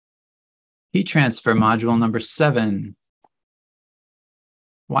Heat transfer module number 7.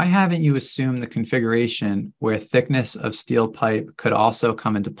 Why haven't you assumed the configuration where thickness of steel pipe could also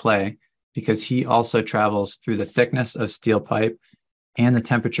come into play, because heat also travels through the thickness of steel pipe, and the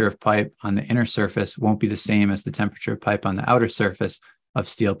temperature of pipe on the inner surface won't be the same as the temperature of pipe on the outer surface of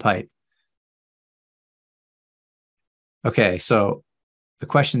steel pipe? Okay, so the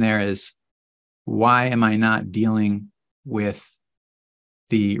question there is, why am I not dealing with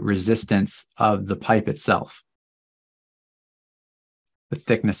the resistance of the pipe itself? The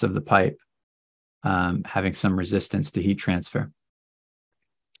thickness of the pipe having some resistance to heat transfer.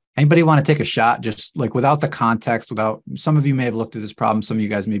 Anybody want to take a shot, just like without the context, without, some of you may have looked at this problem, some of you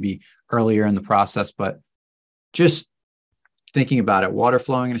guys may be earlier in the process, but just thinking about it, water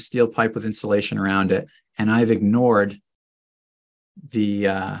flowing in a steel pipe with insulation around it, and I've ignored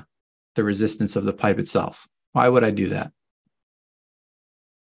the resistance of the pipe itself. Why would I do that?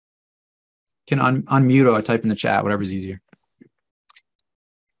 You can unmute or type in the chat, whatever's easier.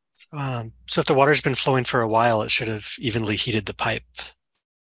 So if the water's been flowing for a while, it should have evenly heated the pipe.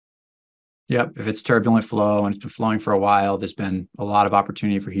 Yep, if it's turbulent flow and it's been flowing for a while, there's been a lot of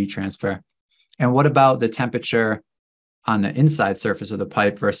opportunity for heat transfer. And what about the temperature on the inside surface of the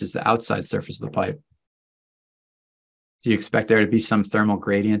pipe versus the outside surface of the pipe? Do you expect there to be some thermal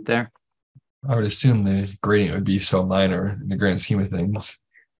gradient there? I would assume the gradient would be so minor in the grand scheme of things,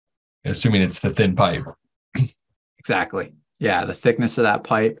 assuming it's the thin pipe. Exactly. Yeah, the thickness of that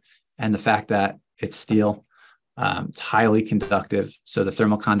pipe and the fact that it's steel, it's highly conductive. So the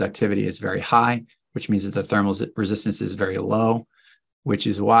thermal conductivity is very high, which means that the thermal resistance is very low, which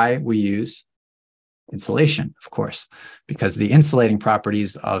is why we use insulation, of course, because the insulating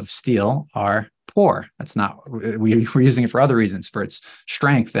properties of steel are poor. That's not, we're using it for other reasons, for its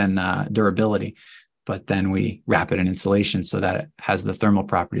strength and durability, but then we wrap it in insulation so that it has the thermal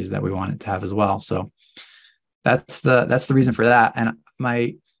properties that we want it to have as well. So that's the reason for that. And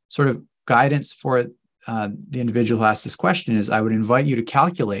my sort of guidance for the individual who asked this question is, I would invite you to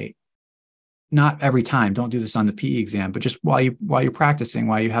calculate, not every time, don't do this on the PE exam, but just while you're practicing,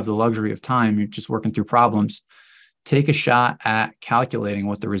 while you have the luxury of time, you're just working through problems, take a shot at calculating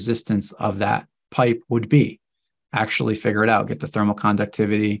what the resistance of that pipe would be. Actually figure it out, get the thermal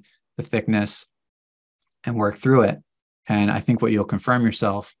conductivity, the thickness, and work through it. And I think what you'll confirm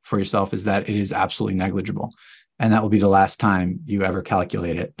for yourself is that it is absolutely negligible. And that will be the last time you ever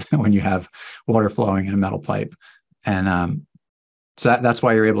calculate it, when you have water flowing in a metal pipe. And so that's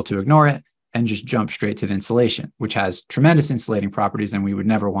why you're able to ignore it and just jump straight to the insulation, which has tremendous insulating properties, and we would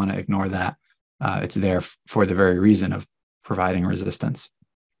never want to ignore that. It's there for the very reason of providing resistance.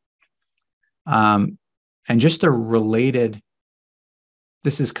 And just a related,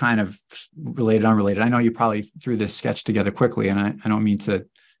 this is kind of related, unrelated. I know you probably threw this sketch together quickly, and I don't mean to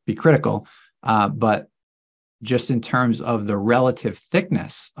be critical, but just in terms of the relative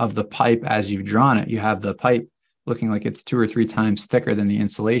thickness of the pipe as you've drawn it, you have the pipe looking like it's 2 or 3 times thicker than the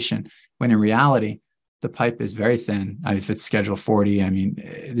insulation, when in reality, the pipe is very thin. If it's schedule 40, I mean,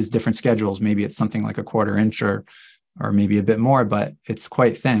 there's different schedules. Maybe it's something like a 1/4 inch or maybe a bit more, but it's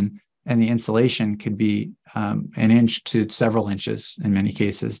quite thin. And the insulation could be an inch to several inches in many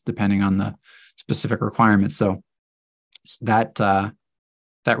cases, depending on the specific requirements. So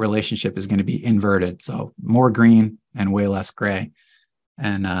that relationship is going to be inverted. So more green and way less gray.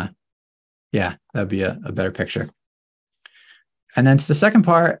 And yeah, that'd be a better picture. And then to the second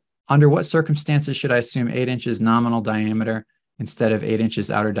part, under what circumstances should I assume 8 inches nominal diameter instead of 8 inches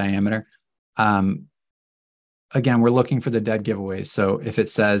outer diameter? Again, we're looking for the dead giveaways. So if it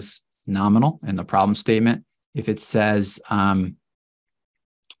says nominal in the problem statement, if it says,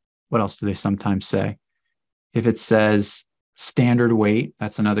 what else do they sometimes say? If it says standard weight,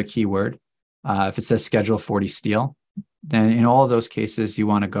 that's another keyword. If it says schedule 40 steel, then in all of those cases, you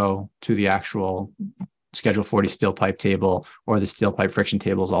want to go to the actual schedule 40 steel pipe table, or the steel pipe friction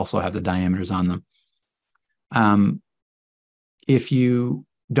tables also have the diameters on them. If you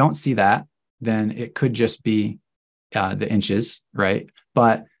don't see that, then it could just be the inches, right?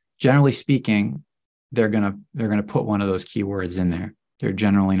 But generally speaking, they're gonna put one of those keywords in there. They're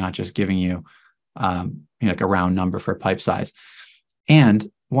generally not just giving you, like a round number for pipe size. And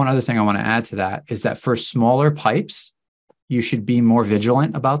one other thing I want to add to that is that for smaller pipes, you should be more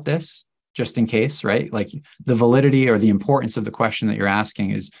vigilant about this, just in case, right? Like the validity or the importance of the question that you're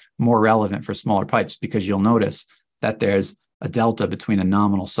asking is more relevant for smaller pipes, because you'll notice that there's a delta between the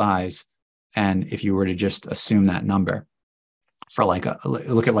nominal size and if you were to just assume that number. For like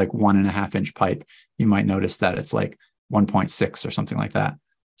look at like 1.5 inch pipe, you might notice that it's like 1.6 or something like that.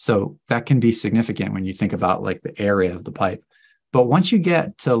 So that can be significant when you think about like the area of the pipe. But once you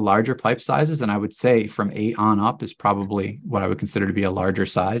get to larger pipe sizes, and I would say from 8 on up is probably what I would consider to be a larger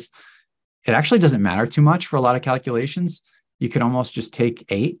size, it actually doesn't matter too much for a lot of calculations. You could almost just take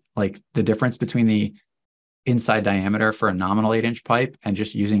 8, like the difference between the inside diameter for a nominal 8-inch pipe and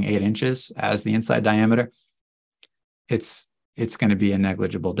just using 8 inches as the inside diameter. It's going to be a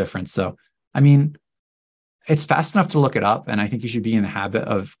negligible difference. So, I mean, it's fast enough to look it up, and I think you should be in the habit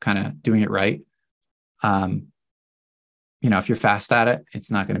of kind of doing it right. If you're fast at it,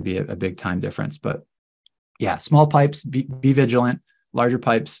 it's not going to be a big time difference. But yeah, small pipes, be vigilant. Larger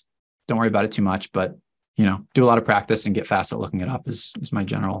pipes, don't worry about it too much. But do a lot of practice and get fast at looking it up is my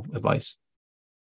general advice.